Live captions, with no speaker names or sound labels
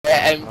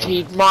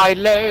emptied my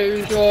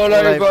load all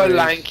over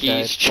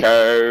Lanky's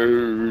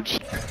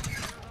chode.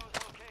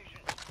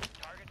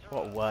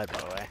 What a word, by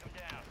the way.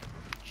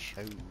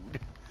 Chode.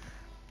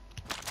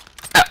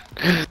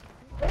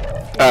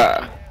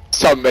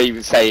 Some may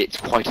even say it's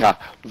quite a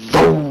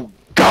vulgar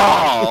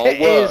It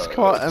word. is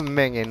quite a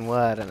minging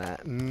word, isn't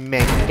it?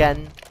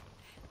 Mingen.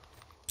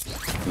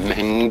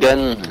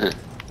 Mingen.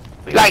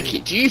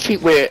 Lanky, do you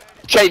think we're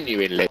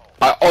genuinely,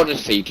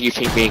 honestly, do you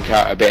think me and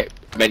Kurt are a bit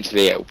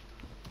mentally ill?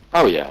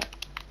 Oh yeah.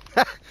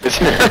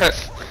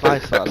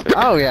 Nice one.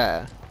 Oh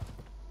yeah.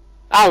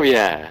 Oh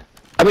yeah.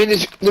 I mean,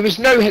 there was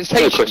no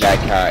hesitation there,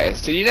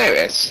 Curtis. Did you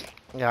notice?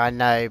 Yeah, I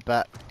know,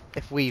 but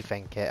if we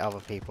think it, other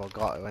people have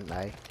got it, wouldn't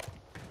they?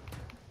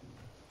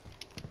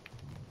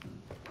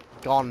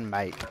 Gone,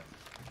 mate.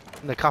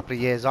 In a couple of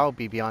years, I'll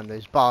be behind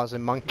those bars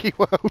in Monkey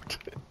World.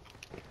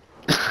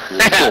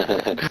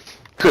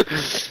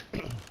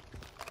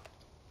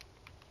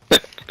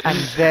 And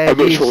there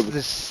is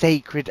the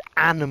sacred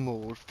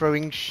animal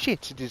throwing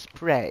shit at his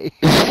prey.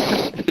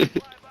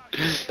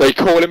 They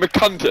call him a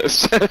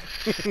cuntus.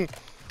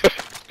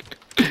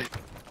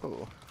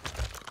 Oh.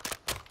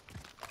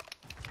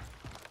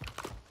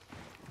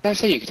 Did I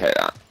say you could take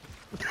that?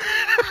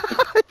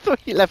 I thought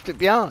you left it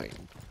behind.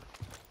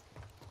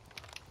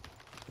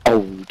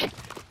 Old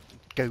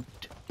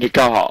Goat.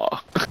 Nagar.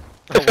 Oh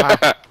wow.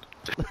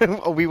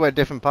 Oh, we went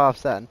different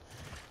paths then.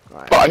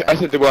 Right, But okay. I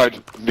said the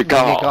word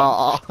Nagar.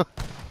 Nagar.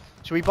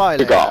 Should we buy it?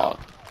 Nagar.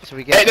 Should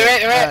we get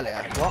it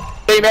earlier?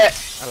 What? Team it.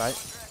 Hello.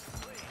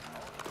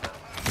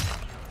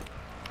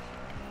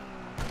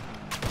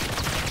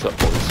 What's up,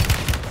 boys?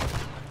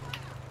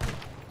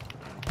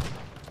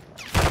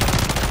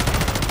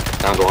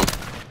 Down one.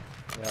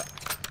 Yeah.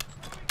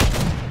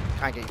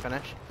 Can't get you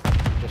finished.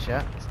 Just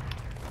yet.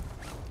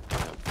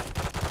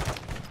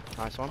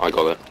 Nice one. I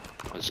got it.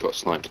 I just got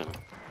sniped him.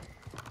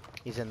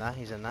 He's in there,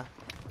 he's in there.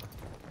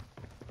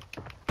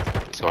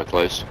 This guy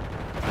close.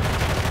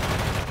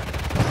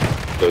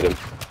 Killed him.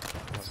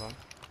 Nice one.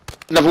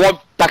 Another one,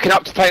 backing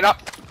up to plane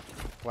up.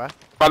 Where?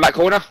 Right that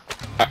corner.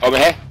 Over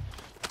here.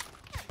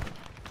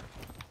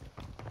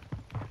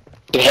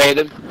 You hear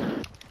them?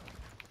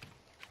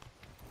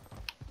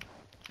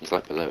 He's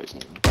like below,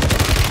 isn't he?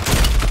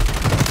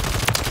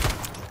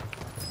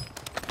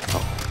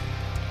 Oh.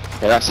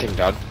 Yeah, that's him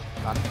done.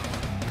 Done.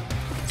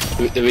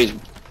 There is. Is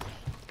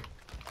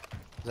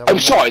I'm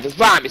sorry, the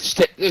RAM is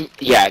still.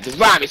 Yeah, the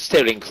RAM is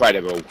still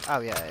incredible. Oh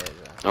yeah, it is.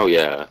 Oh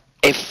yeah.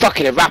 It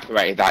fucking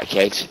evaporated that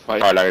kid. Right,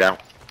 try load out.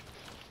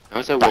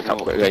 How's that back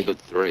up quickly? Good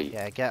 3.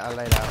 Yeah, get a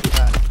load out.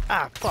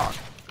 Ah, fuck!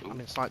 I'm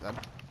in snipe then.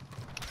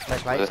 No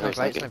plates, no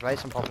plates, no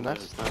plates. I'm popping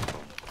this.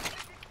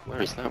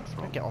 Where is that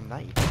from? Get on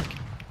that, you fuck.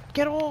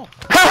 Get off!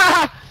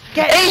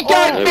 Get he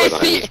don't miss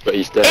the.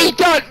 He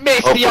don't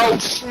miss the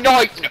old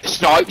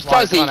snipes,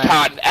 does he,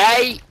 cunt?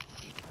 Eh?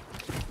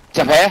 It's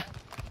up here.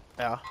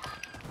 Yeah.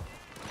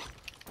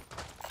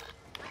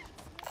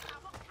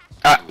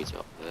 He's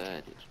up there.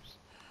 Is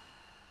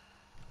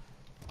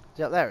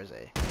he up there, is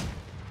he?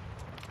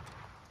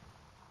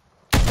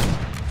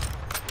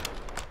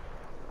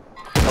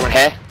 Someone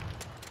here?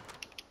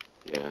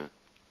 Yeah.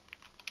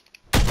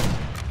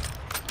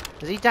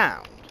 Is he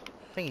downed?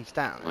 I think he's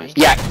down. Nice.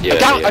 Yeah,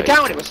 I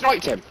downed him, I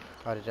sniped him.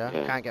 Oh, did you?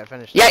 Yeah. Can't get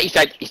finished. Yeah, he's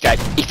dead, he's dead.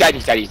 He's dead,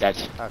 he's dead, he's dead.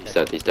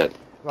 Okay. He's dead.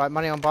 Right,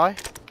 money on buy?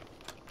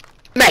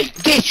 Mate,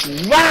 this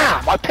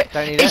RAM! Don't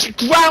need it's it.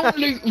 ground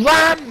loot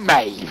RAM,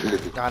 mate!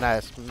 I know,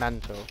 it's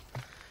mental.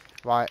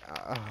 Right,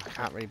 I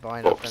can't really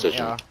buy nothing.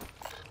 Yeah.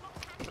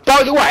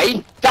 By the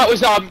way, that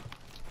was a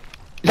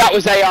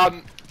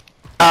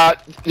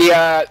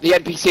the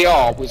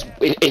NPCR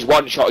is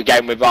one shot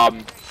again with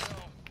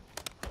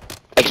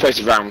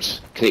explosive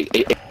rounds. Yeah,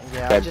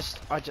 I just.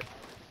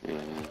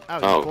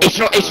 Oh, it's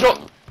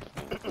not.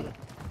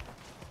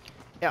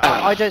 Yeah,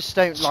 I just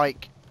don't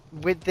like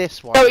with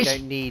this one. No, you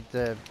don't need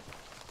the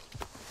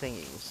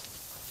thingies.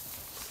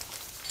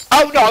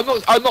 Oh no,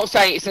 I'm not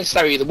saying it's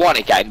necessarily the one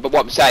again, but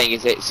what I'm saying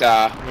is it's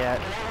Yeah.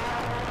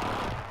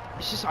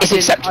 It's just it's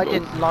acceptable. I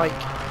didn't like.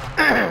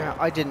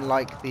 I didn't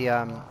like the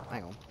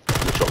Hang on.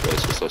 The drop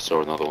this because I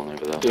saw another one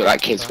over there. Look,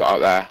 that kid's got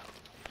up there.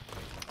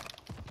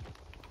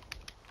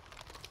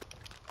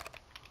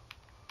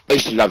 I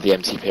used to love the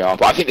MCPR,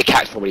 but I think the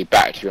cat's probably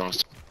better, to be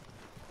honest.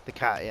 The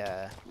cat,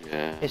 yeah.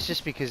 Yeah. It's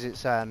just because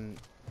it's the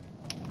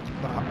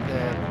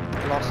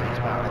velocity's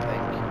better, I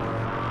think.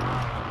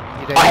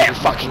 You don't I hit need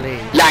to fucking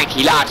lead.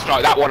 Lanky last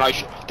night. That one I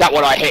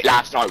hit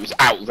last night was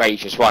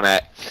outrageous, wasn't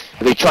it?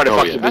 And they tried to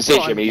fucking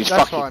position me.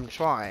 That's what I'm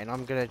trying.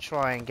 I'm gonna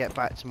try and get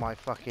back to my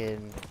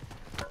fucking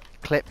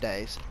clip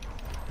days.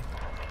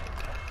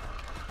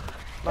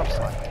 Love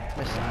sniping.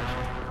 Miss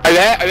sniping.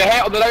 Over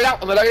here, on the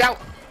loadout,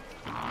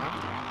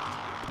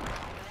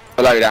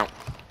 The loadout.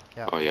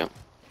 Yeah. Oh yeah.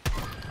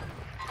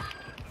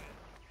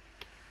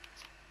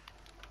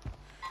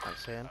 I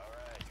see him.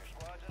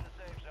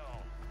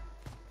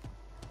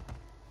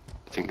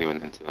 I think they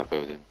went into that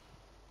building.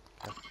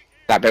 Okay.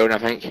 That building, I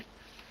think?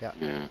 Yeah.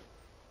 Yeah.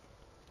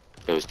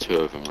 There was 2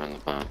 of them around the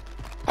back.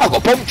 Oh, I got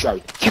a bomb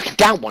drone! You can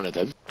down one of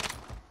them!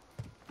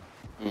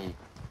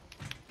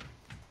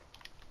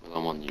 Well,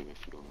 I'm on you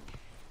if you want.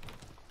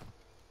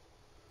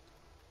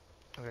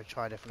 I'm gonna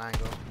try a different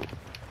angle.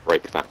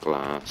 Break that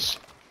glass.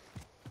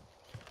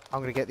 I'm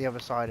gonna get the other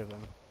side of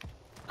him.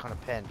 Kind of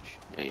pinch.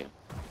 Yeah, yeah.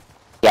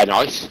 Yeah,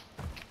 nice.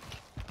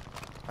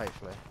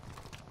 Hopefully.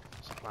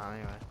 It's the plan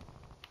anyway.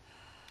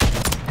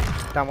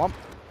 Down one.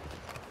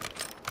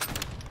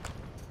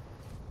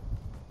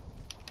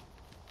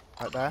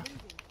 Right there.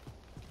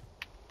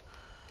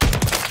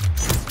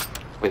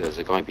 Wait, there's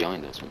a guy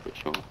behind us, I'm pretty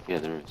sure. Yeah,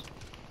 there is.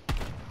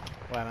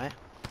 Where, mate?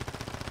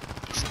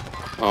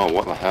 Oh,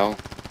 what the hell?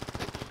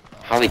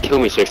 How they kill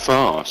me so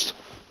fast?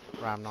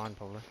 Round 9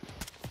 probably.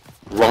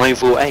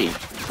 Rival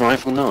 8?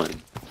 Rival 9?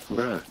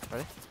 Bruh.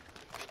 Ready?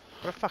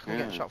 Where the fuck am I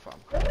getting shot from?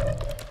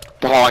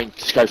 Behind,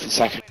 just go for the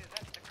second.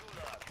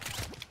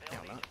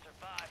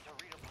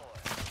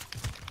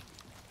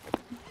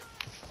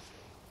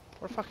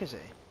 Where the fuck is he?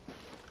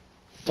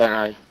 Don't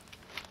know.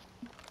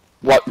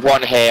 What,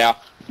 one here.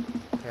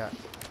 Yeah.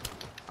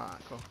 Alright,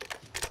 cool.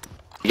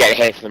 You get it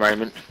here for the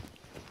moment.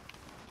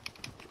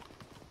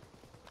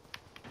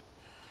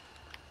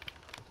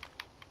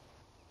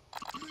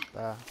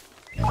 There.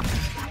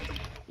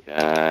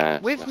 Yeah.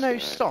 With no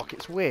stock,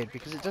 it's weird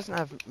because it doesn't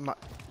have much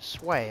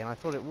sway, and I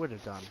thought it would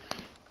have done.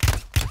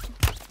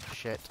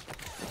 Shit.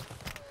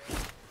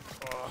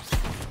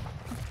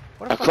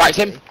 What the fuck Cracked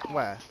is him. he?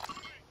 Where?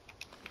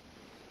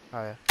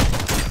 Oh yeah.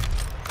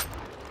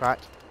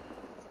 Cracked.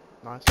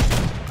 Nice.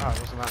 Oh, it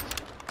wasn't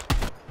that.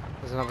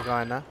 There's another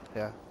guy in there.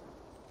 Yeah.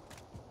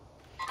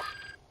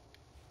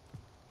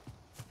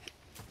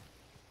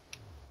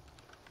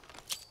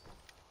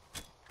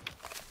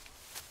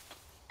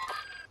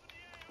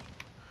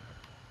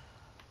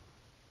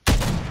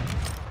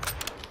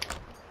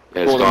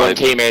 Yeah, More than one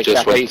team here,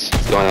 just went,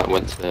 Jackies. the guy that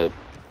went to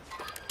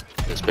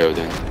this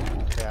building.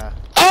 Yeah.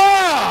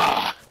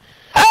 Ah!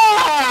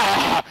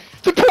 Ah!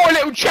 The poor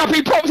little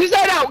chappie pops his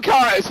head out,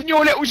 Curtis, and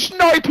your little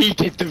snipey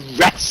did the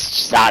rest,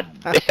 son.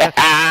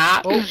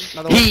 Oh,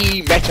 another one.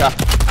 He better.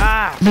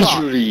 Ah! Fuck.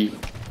 Misery.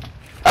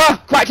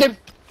 Ah! Cracked him.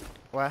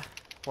 Where?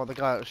 What, the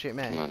guy that will shoot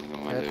me? Landing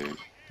on my Good. loot.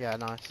 Yeah,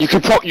 nice. You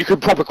can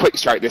prop a quick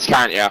stroke this,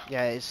 can't you?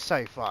 Yeah, it's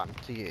so fun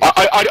to use.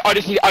 I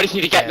just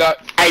need to get the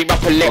aim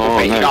up a little Oh,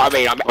 bit. no. You know what I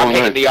mean? I'm Oh,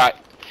 hitting no.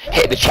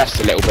 hitting the chest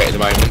a little bit at the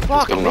moment.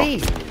 Fuck Gone me!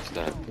 rock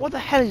instead. What the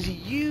hell is he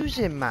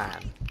using, man?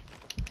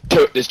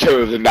 There's two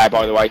of them there,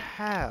 by the way.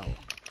 How?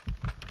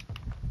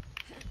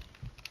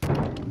 I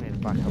need to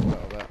back up a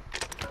little bit.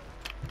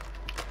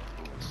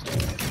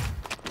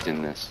 He's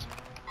in this.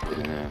 He's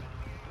in there.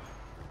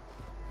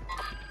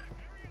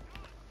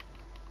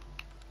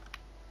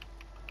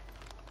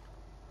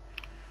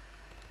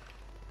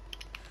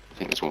 I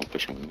think there's one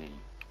pushing me.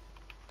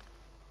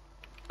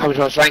 Coming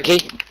to us,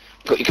 Frankie.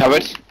 Got you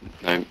covered.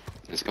 No,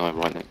 there's a guy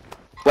right there.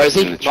 Where is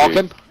he? In the Mark tree.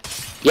 him.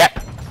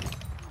 Yep.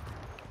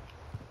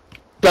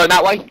 Going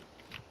that way.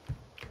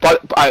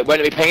 When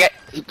do we ping it?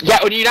 Yeah,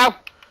 on you now.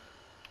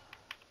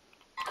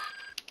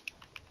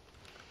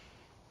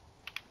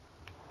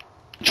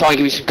 Try and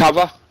give you some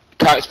cover.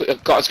 Kurt's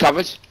got us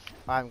covered.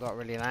 I haven't got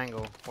really an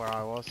angle where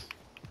I was.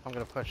 I'm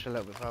gonna push a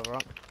little bit further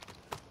up.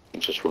 I'm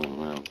just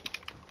rolling around.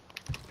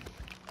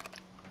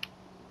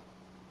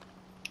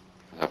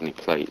 I don't have any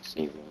plates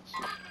either.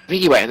 So. I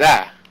think you went in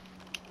there.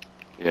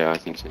 Yeah, I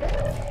think so.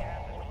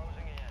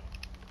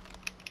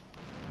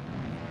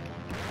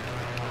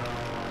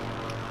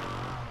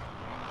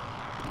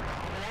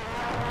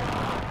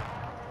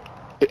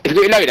 Have you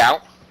got your load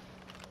out?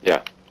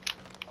 Yeah.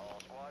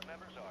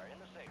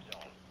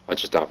 I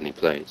just don't have any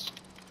plates.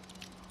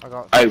 I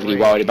got Overly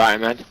 3. worried about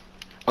it, man.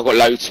 I've got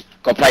loads.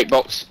 Got a plate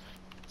box.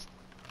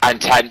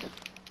 And 10.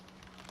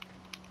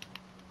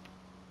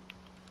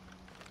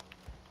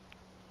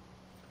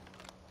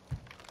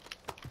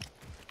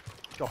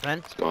 Dropping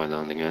in. Guy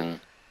landing in.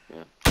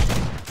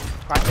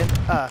 Cracked in.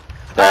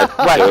 Dead.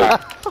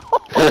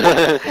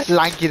 Wait.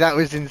 Lanky, that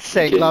was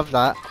insane. Okay. Love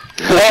that.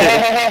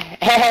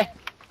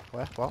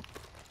 Where? What?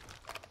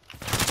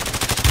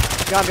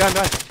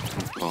 Behind.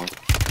 Oh.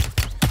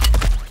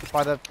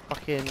 By the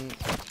fucking...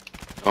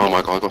 Oh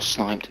my god, I got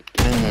sniped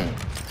again.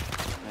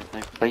 I have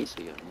no plates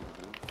again.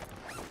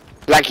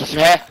 Blanky, some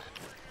hair.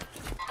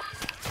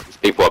 There's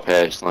people up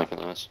here sniping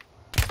us.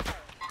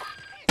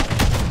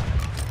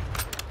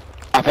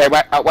 Up here,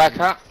 where,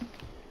 Cat?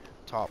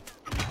 Top.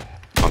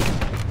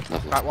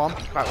 Nothing. Crack one.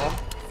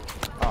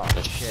 Oh,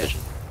 That's shit.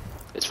 precision.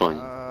 It's fine.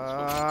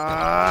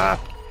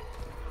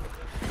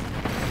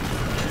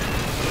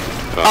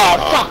 Oh,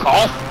 fuck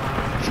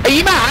off! Are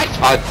you mad?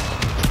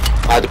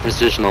 I had the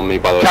precision on me,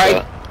 by the way. Okay.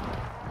 There.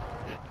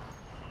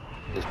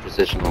 There's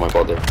precision on my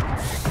body.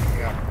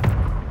 Yeah.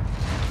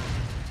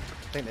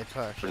 I think they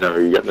push. No,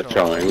 you get the Sure.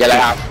 challenge. Yeah, they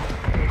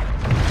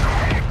have.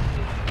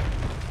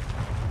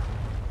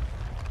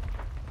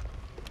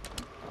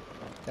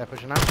 They're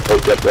pushing out.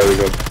 Oh, yep, there we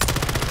go.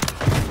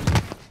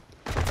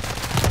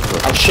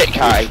 Oh shit,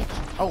 Kai.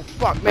 Oh,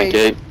 fuck me. Thank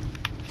you.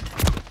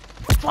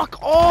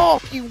 Fuck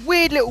off, you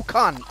weird little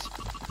cunt.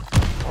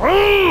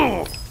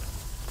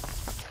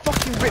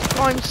 Fucking Rip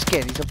Prime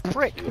skin, he's a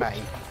prick,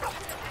 mate.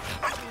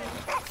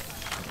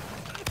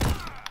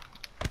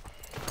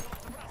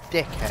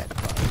 dickhead.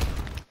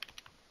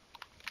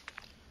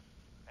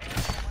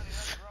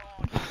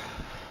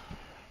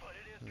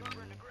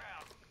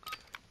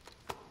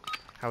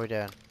 How we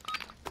doing?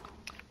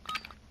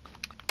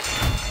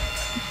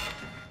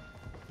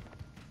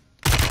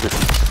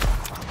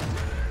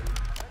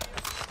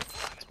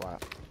 That's why.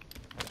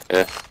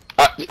 Yeah.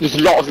 There's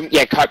a lot of them.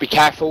 Yeah, can't be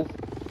careful. Can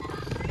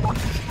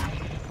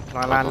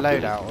I land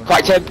loadout? Or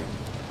Quite not?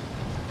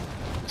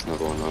 There's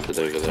another one landed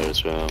over there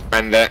as well.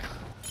 And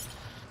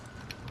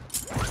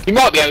you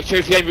might be able to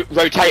if you then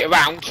rotate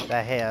around.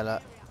 They're here,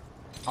 look.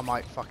 I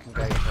might fucking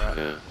go for it.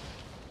 Yeah.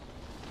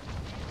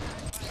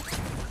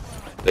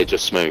 They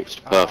just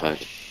smoked. Oh,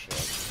 Perfect. shit.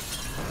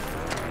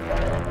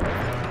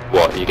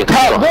 What? You get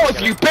Carl, what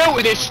have you built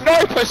with this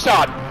sniper,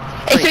 son?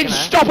 It's Freaking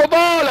unstoppable!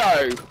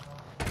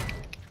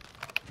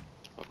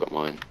 I've got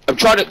mine. I'm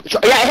trying to.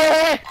 Yeah,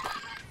 here!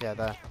 Yeah,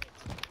 there.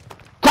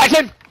 Cracked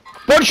him!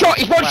 One shot,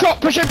 he's one Where?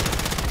 shot, push him!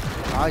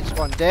 Nice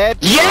one, Dib.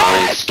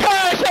 Yes,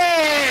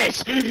 Curtis!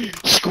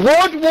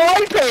 Squad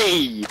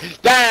wipey!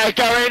 They're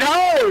going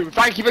home!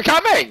 Thank you for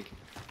coming!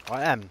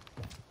 I am.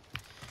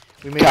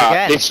 We meet Cut,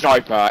 again. this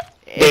sniper.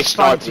 It's This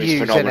fun sniper to is use,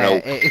 phenomenal.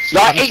 innit? It's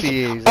Like, fun to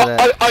use,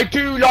 innit? I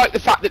do like the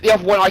fact that the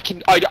other one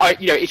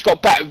you know, it's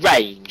got better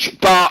range,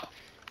 but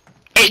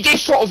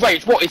this sort of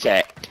range, what is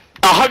it?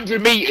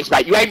 100 meters,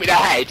 mate. You aim at their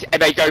head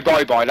and they go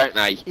bye-bye, don't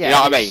they? Yeah, you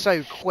know what I mean? it's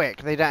so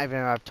quick, they don't even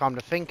have time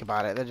to think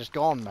about it. They're just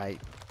gone, mate.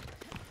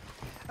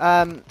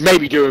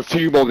 Maybe do a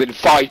few more than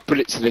 5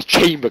 bullets in the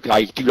chamber, because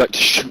I do like to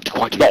shoot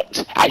quite a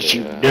lot, as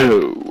you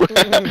know.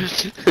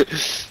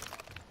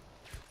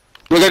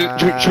 We're gonna,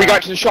 should we go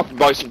out to the shop and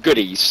buy some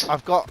goodies?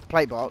 I've got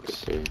plate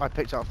box. Okay. I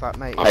picked it off that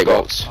mate. I've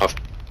box. got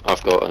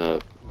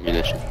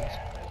munitions.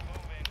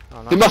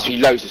 Oh, There nice. must be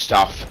loads of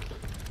stuff.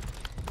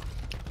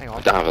 Hang I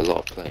on. don't have a lot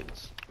of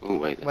plates. Oh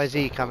wait. Where's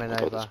he coming I've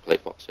got over? this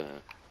plate box there.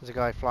 There's a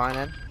guy flying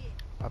in.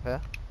 Up here.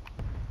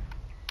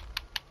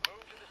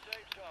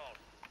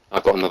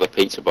 I've got another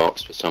pizza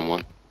box for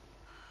someone.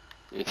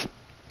 Yes.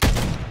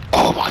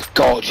 Oh my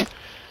god! Hit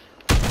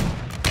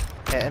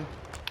him.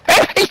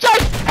 He's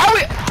dead! How?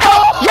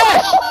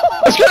 Yes!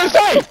 I was gonna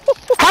say!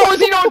 How is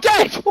he not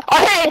dead?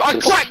 I hit him! I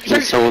cracked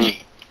him! Someone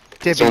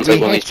Dibby, take we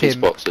one of hit these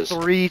him boxes.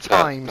 3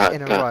 times Cat,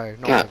 in a cat, row.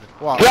 Not cat. even.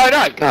 What? No,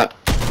 no! Cat,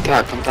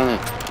 come down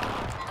here.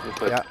 Real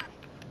quick. Yeah.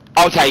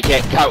 I'll take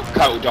it. Coat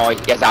will die.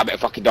 Yes, have it.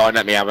 Fucking die.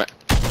 Let me have it.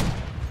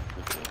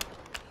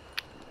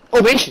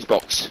 Oh, munitions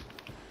box.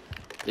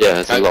 Yeah,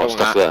 there's a Don't lot of go on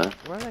stuff that. there.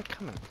 Where are they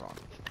coming from?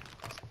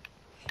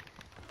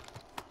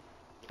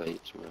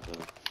 Plates,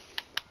 whatever.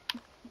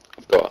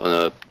 I've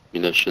got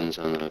munitions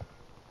and a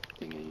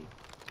thingy.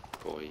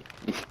 Boy.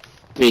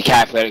 Be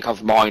careful, they don't come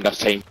from behind us,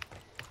 team.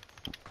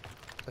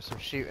 There's some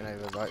shooting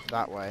over like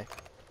that way.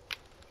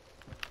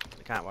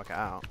 I can't work it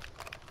out.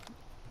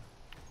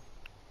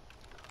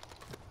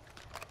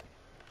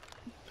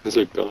 There's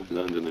a guy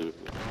landing over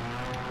there.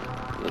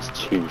 That's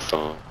too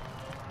far.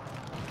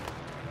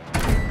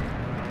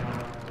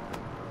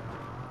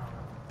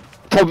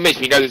 Problem is,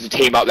 we know there's a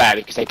team up there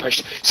because they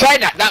pushed. Saying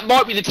that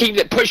might be the team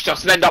that pushed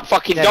us and end up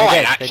fucking Yeah, they dying.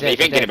 did, they Actually, did, they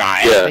thinking did.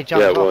 about it. Yeah, They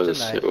jumped yeah, it off, was.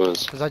 didn't they? It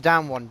was. Because I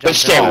down one. But jumped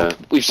still, off.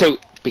 Yeah. we've still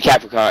be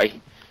careful,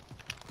 Curry.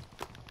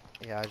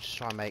 Yeah, I just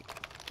try and make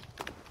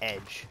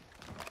edge.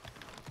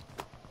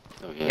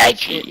 Oh yeah.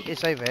 Edgy.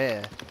 It's over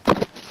here.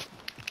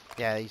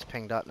 Yeah, he's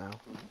pinged up now.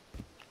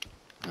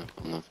 I've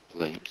got enough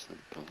plates. Thank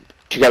God.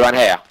 Should we go around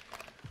here?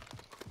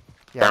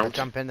 Yeah, Round.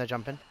 they're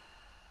jumping.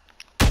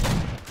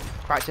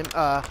 Cracked him.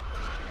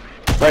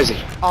 Where is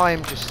he?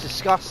 I'm just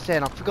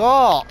disgusting. I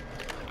forgot.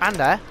 And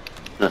there.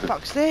 What the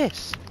fuck's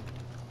this?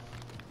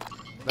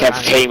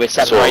 Careful, team. We're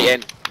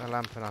separating. They're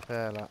lamping up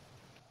here. Look.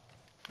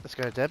 Let's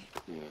go, Deb.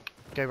 Yeah.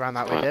 Go round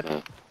that way, Right,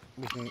 Deb.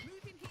 We can.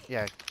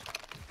 Yeah.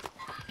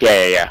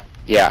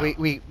 Yeah.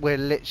 We're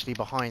literally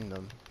behind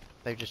them.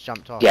 They've just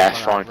jumped off. Yeah, on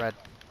that fine. Red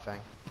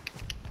thing.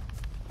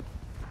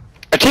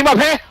 A team up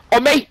here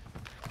on me.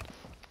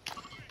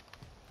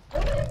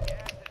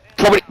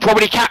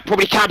 Probably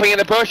camping in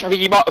the bush. I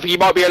think you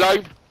might be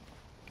alone.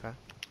 Okay.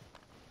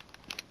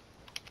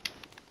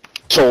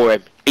 Saw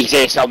him. He's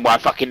here somewhere. I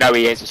fucking know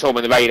he is. I saw him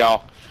on the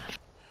radar.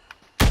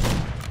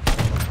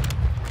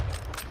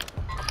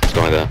 This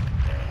guy there.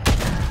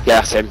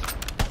 Yeah, that's him.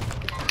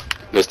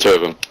 There's 2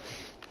 of them.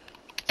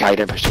 Okay,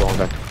 don't push the wrong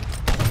then.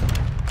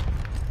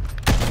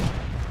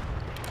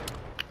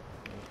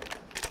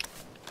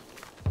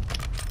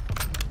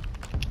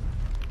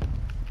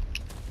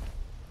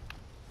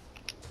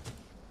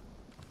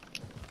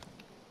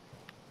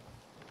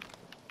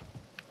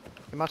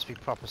 It must be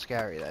proper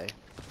scary though.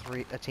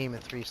 A team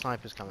of 3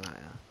 snipers coming at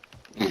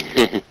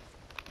you.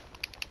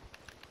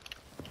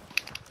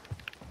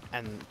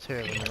 And 2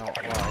 of them are not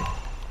right.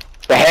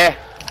 They're here.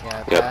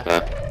 Yeah, Yep,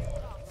 there.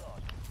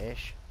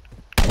 Ish.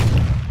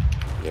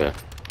 yeah.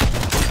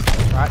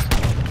 Right.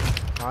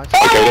 Nice.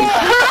 Oh my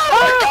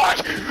god!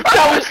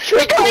 That was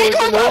tricky.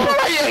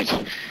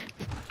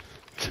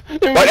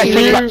 Right,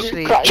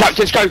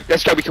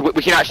 let's go. We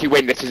can actually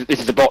win. This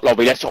is a bot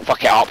lobby. Let's not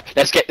fuck it up.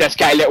 Let's get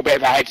a little bit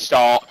of a head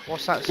start.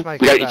 What's that smoke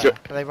We don't there? need to-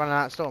 Are they running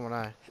out of storm or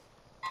no?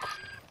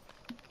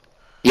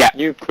 Yeah.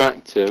 You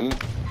cracked him.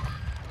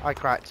 I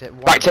cracked it.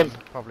 One Cracked of him.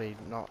 them, probably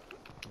not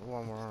the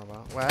one we're on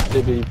about. Where?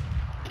 Maybe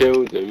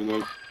killed him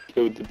and I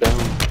killed the down.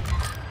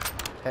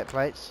 Hit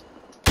plates.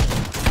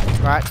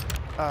 Right.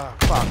 Oh,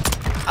 fuck.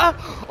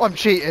 Ah, I'm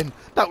cheating.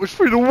 That was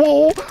through the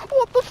wall.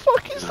 What the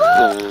fuck is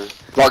that?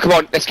 Right, come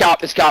on, let's get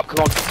up,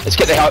 come on. Let's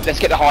get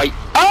the height,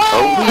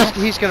 Oh!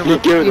 He's gonna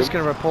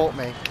report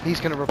me.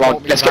 He's gonna report Come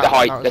on, me. let's get the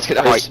height, let's get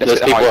the height, let's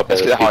get the height,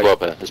 let's get the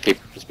height.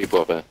 There's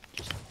people up there.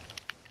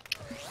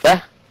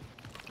 There?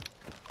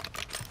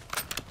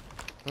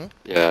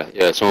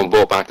 Yeah, someone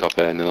brought back up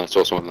here and then I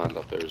saw someone land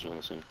up there as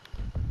well, so.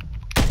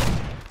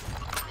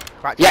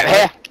 Cracked Yeah, on the road.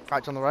 here.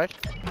 Cracked on the road.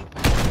 On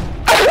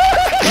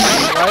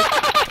the road.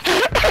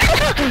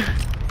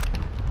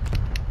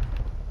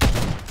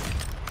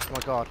 Oh my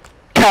god.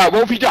 What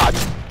have you done?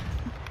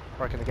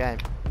 Broken the game.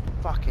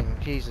 Fucking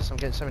Jesus, I'm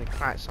getting so many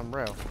cracks, I'm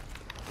real.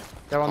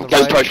 They're on the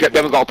Don't road. push it, we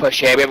haven't got to push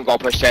here, we haven't got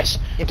to push this.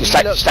 If Just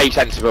you look stay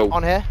sensible.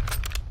 on here.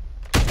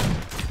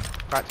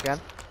 Cracked again.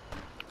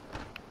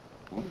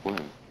 Oh, wow.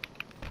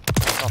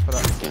 Top of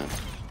that. Yeah.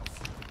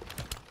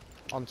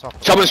 On top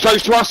of Someone's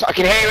close to us, I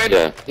can hear him.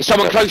 Yeah. Is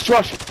someone close to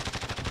us?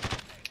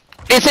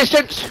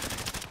 Assistance!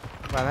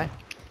 Where are they?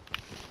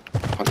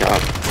 I'll get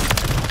up.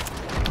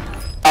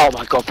 Oh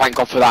my god, thank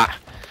god for that.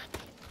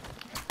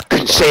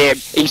 Couldn't see him.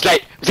 He's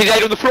late. Was he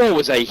laid on the floor,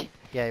 was he?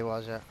 Yeah, he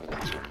was, yeah.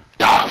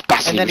 Oh,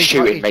 Bassy And then was he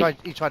shooting me.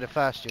 he tried to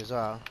first you as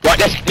well. Right,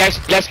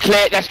 let's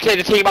clear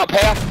the team up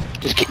here.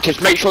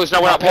 Just make sure there's no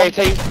one up here,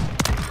 team.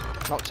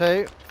 Not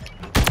two.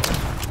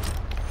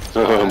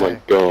 Oh my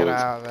Get god.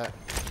 out of it.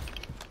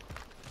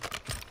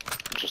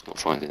 I'm just not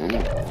finding any.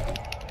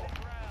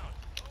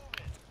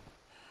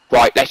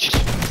 Right, let's just.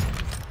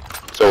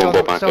 Someone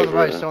brought back Still on the over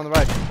road, there. still on the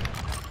road.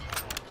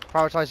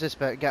 Prioritise this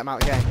bit, get him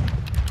out of the game.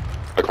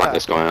 I cracked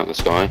this guy out,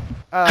 this guy.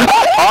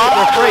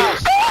 You're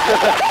freaks.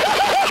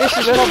 This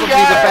is probably the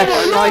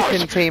best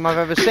sniping team I've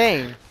ever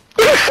seen.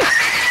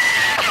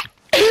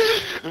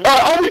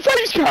 Are we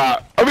face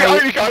cat? Are we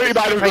only man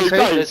of Face the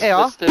who? face? Here.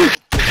 Are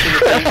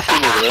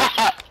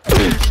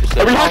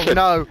we Oh hacking?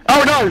 no.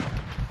 Oh no!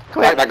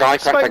 Crack that guy,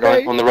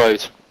 on the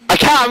road. I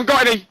haven't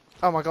got any!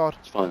 Oh my god.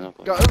 It's fine, I've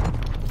got Go.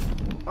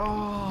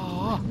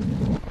 Oh.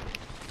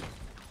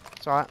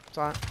 It's alright, it's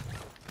alright.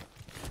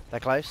 They're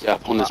close. Yeah,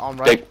 on this on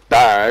road. big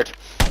bird.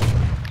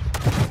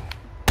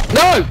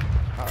 No!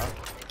 Uh-oh.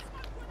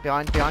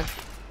 Behind.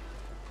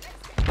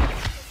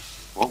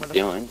 What,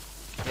 behind?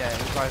 Yeah,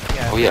 he's right,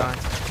 yeah. Oh yeah. Behind.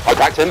 I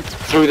cracked him,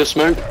 through the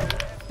smoke.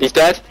 He's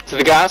dead, to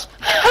the gas.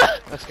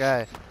 Let's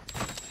go.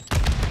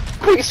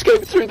 Quick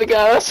scope through the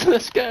gas,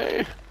 let's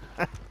go.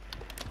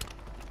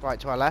 Right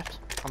to our left,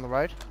 on the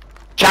road.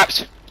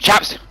 Chaps!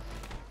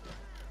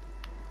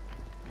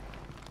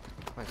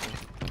 Wait, see.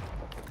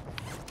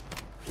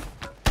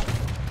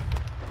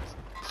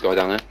 This guy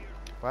down there.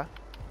 Where?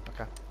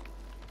 Okay.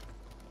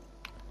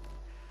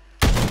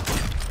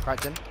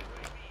 Cracked him.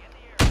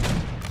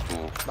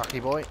 Oh. Lucky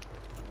boy.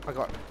 I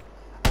got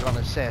an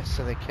assist,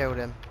 so they killed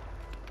him.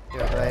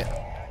 You're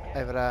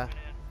over there.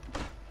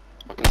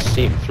 I can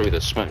see him through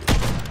the smoke.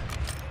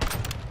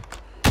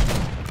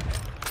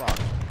 Fuck.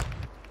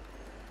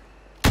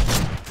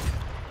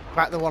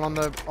 Crack the one on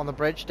the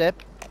bridge, Dib.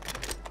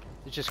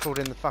 He's just called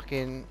in the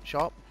fucking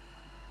shop.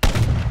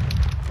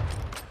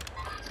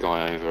 This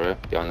guy over here,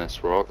 behind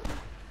this rock.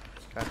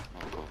 Okay.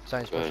 Oh god.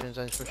 Zone's Go. pushing.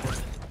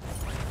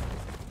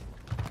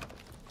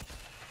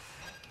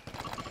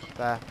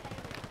 There.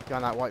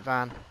 Behind that white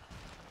van.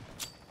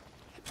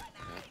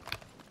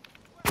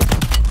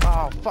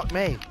 Oh, fuck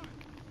me.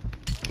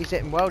 He's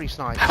hitting worldy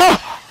snipes.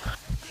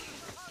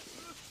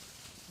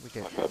 We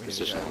go. I've got a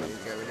precision on him.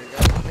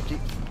 Thank you.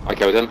 I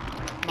killed him.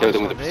 Killed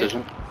him Nice with a one, dude.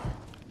 precision.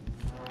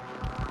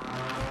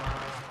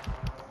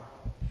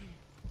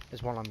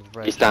 There's one on the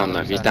bridge. He's down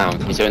though, he's down.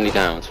 He's only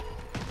downed.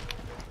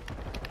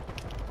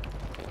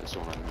 Yeah, there's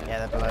one on there. Yeah,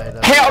 they're below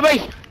them. Hit on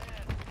me!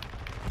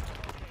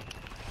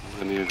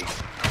 Let me over.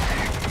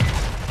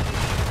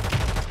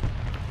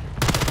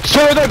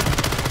 Saw them!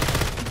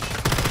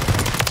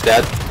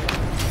 Dead.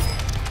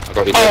 I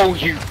got you dead. Oh,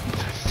 you.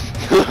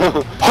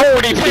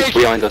 Holy He's pig!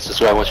 behind us as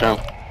well, watch out.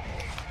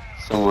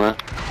 Somewhere.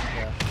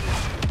 Yeah.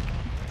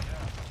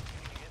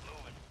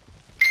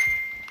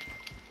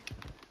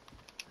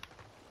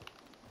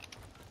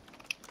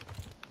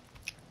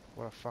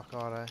 Where the fuck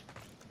are they?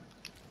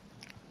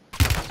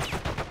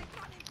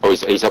 Oh,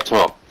 he's up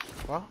top.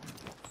 What?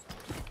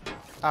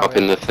 Up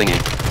in the thingy.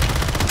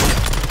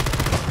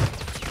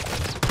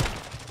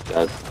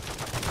 Dead.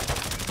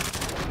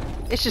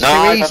 It's just No,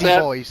 too that's easy, it.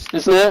 boys.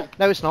 Isn't it?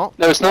 No, it's not.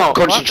 No, it's not.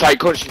 Concentrate.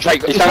 He's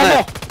There's down one there.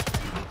 more.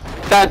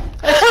 Dead.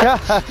 Let's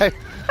go.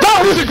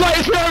 That was the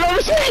greatest thing I've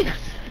ever seen!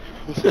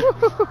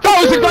 That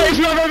was the greatest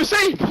thing I've ever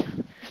seen!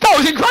 That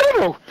was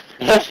incredible!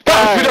 Let's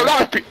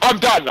I'm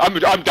done, I'm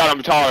done, I'm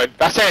retiring.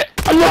 That's it.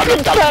 I'm done,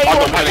 I'm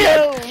not playing again.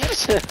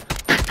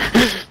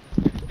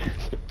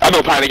 I'm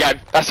not playing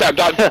again. That's it, I'm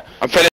done. I'm finished.